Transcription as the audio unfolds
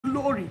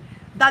glory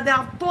that they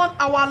have turned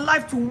our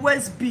life to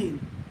waste being.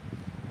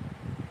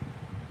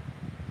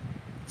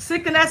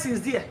 Sickness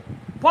is there.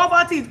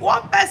 Poverty is.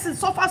 One person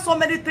suffers so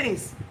many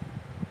things.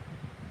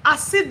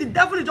 As if the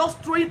devil is just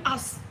throwing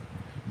us.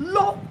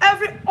 Lord,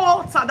 every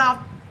altar that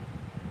have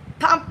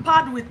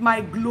tampered with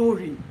my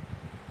glory.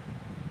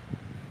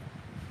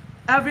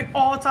 Every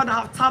altar that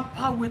have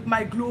tampered with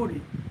my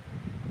glory.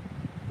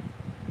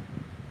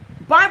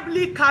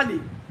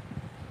 Biblically,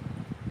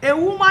 a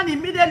woman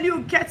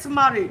immediately gets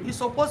married is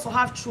supposed to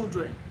have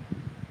children.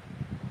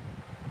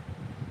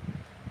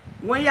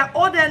 When you are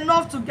old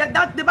enough to get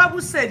that, the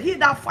Bible said, he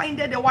that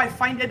findeth a wife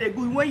findeth a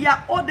good. When you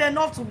are old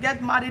enough to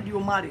get married, you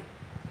marry.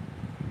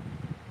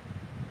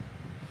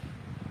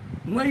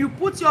 When you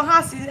put your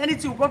hands in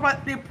anything, because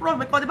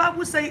the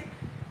Bible says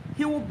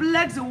he will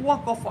bless the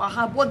work of our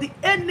hand, but the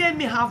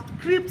enemy have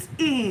crept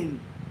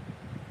in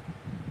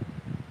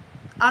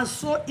and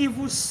sow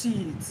evil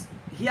seeds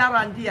here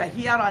and there,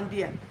 here and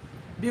there.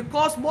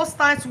 Because most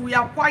times we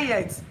are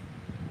quiet.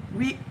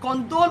 We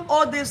condone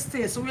all these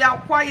things. We are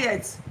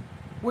quiet.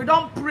 We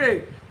don't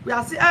pray. We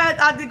are saying,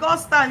 at the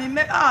God's time,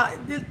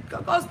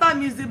 God's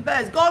time is the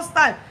best. God's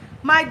time.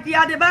 My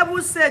dear, the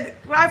Bible said,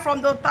 right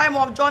from the time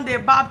of John the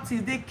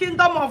Baptist, the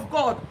kingdom of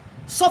God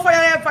suffer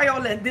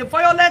violence. The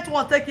violent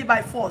one take it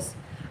by force.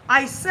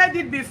 I said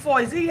it before.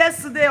 Is it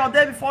yesterday or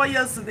day before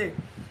yesterday?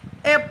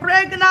 A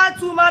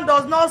pregnant woman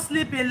does not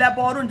sleep in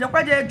labor room.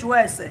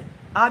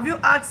 Have you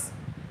asked?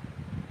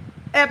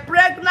 A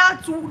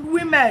pregnant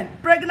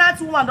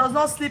woman does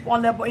not sleep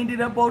on in the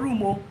labor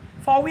room. Oh.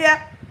 For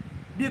where?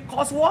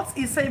 Because what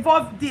is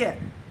involved there?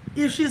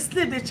 If she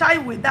sleeps, the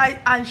child will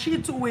die and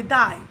she too will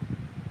die.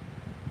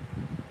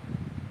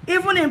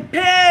 Even in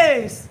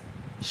pains,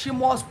 she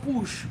must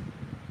push.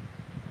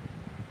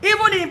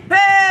 Even in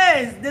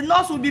pains, the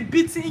nurse will be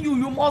beating you.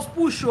 You must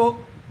push. Oh.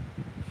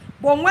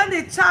 But when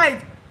the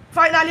child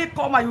finally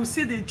comes and you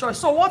see the joy.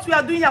 So what we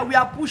are doing here, we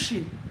are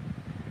pushing.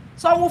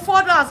 So for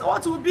us,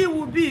 what will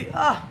be.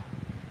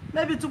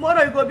 Maybe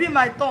tomorrow it will be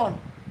my turn.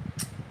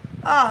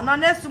 Now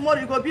next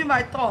tomorrow it will be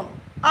my turn.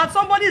 And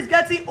somebody is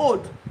getting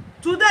old.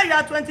 Today you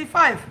are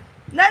 25.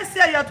 Next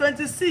year you are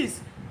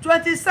 26,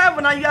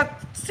 27, and you are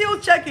still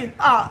checking.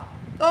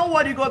 Don't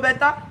worry, it go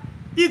better.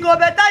 It go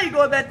better, it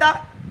go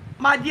better.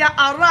 My dear,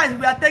 arise.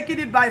 We are taking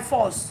it by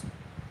force.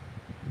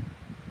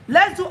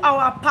 Let's do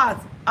our part.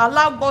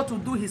 Allow God to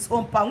do his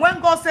own part.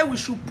 When God said we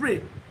should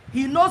pray,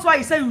 he knows why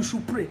he said you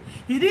should pray.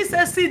 He didn't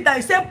say sit down.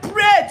 He said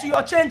pray till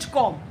your change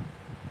come.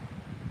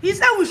 He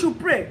said we should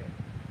pray.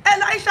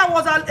 Elisha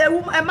was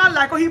a man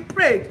like he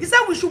prayed. He said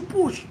we should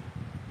push.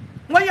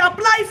 When you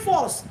apply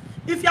force,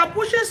 if you are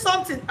pushing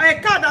something, a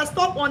car that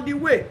stopped on the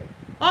way,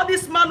 or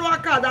this manual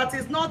car that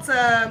is not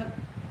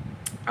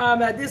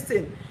this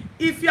thing,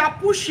 if you are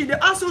pushing, they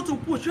ask you to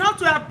push. You have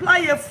to apply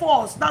a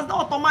force. That's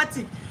not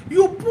automatic.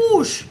 You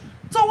push.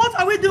 So what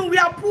are we doing? We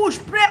are push.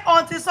 Pray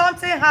until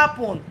something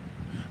happens.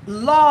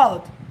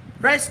 Lord,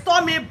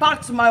 restore me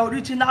back to my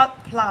original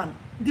plan.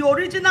 The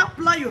original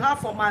plan you have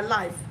for my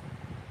life.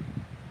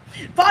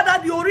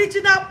 Father, the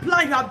original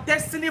plan you have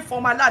destiny for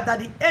my life that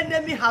the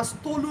enemy has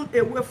stolen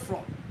away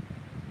from.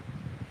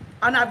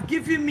 And have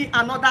given me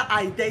another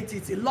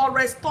identity. Lord,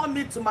 restore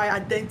me to my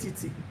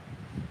identity.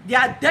 The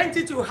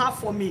identity you have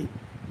for me.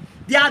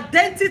 The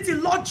identity,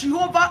 Lord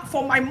Jehovah,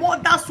 for my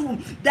mother's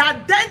womb. The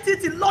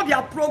identity, Lord,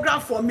 your program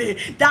for me.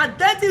 The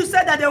identity you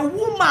said that the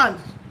woman,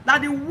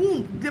 that the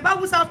womb, the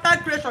Bible says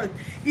after creation,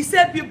 he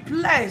said, be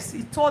blessed.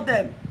 He told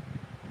them,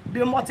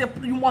 you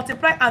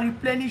multiply and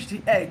replenish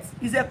the earth.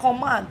 It's a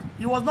command.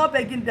 He was not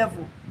begging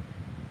devil.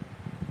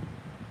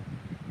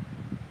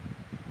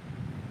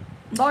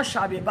 Nor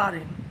shall be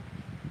barren.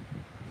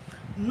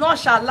 Nor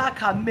shall lack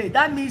her maid.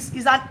 That means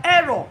it's an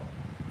error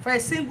for a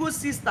single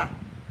sister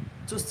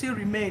to still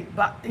remain,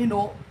 but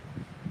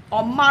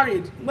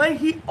unmarried when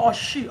he or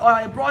she or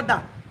a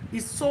brother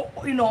is so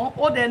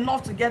old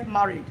enough to get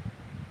married.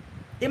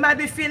 It might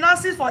be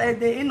finances for in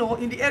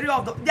the area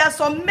of there are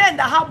some men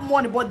that have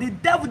money, but the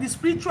devil, the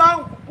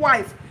spiritual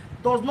wife,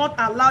 does not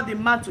allow the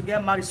man to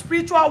get married.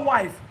 Spiritual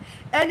wife,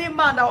 any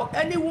man or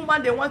any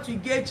woman they want to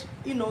engage,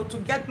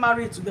 to get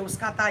married to, they will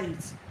scatter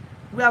it.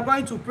 We are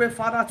going to pray,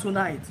 Father,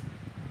 tonight.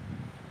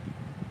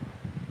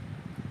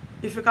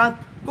 If you can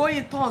go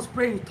in tongues,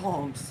 pray in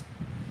tongues.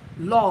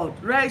 Lord,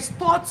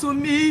 restore to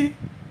me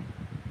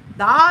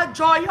the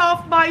joy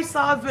of my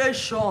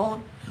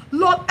salvation.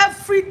 Lord,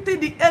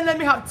 everything the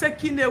enemy have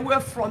taken away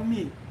from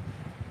me,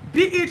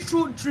 be it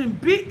through dream,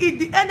 be it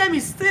the enemy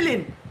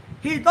stealing.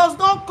 He does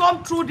not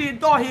come through the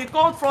door. He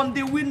comes from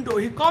the window.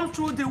 He comes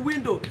through the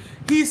window.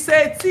 He's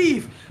a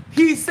thief.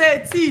 He's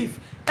a thief.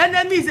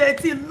 Enemy is a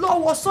thief.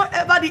 Lord,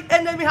 whatsoever the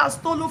enemy has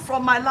stolen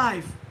from my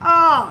life,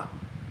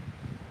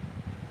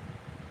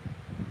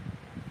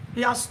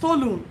 he has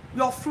stolen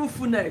your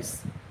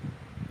fruitfulness.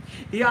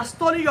 He has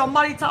stolen your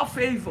marital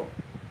favor.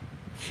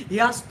 He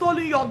has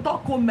stolen your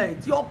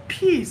document, your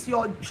peace,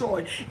 your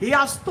joy. He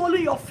has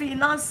stolen your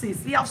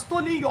finances. He has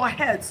stolen your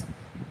health.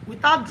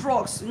 Without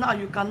drugs, now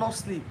you cannot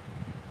sleep.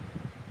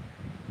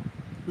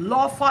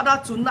 Lord,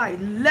 Father, tonight,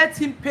 let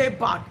him pay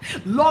back.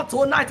 Lord,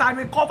 tonight I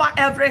recover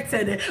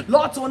everything.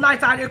 Lord,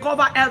 tonight I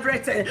recover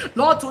everything.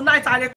 Lord, tonight I recover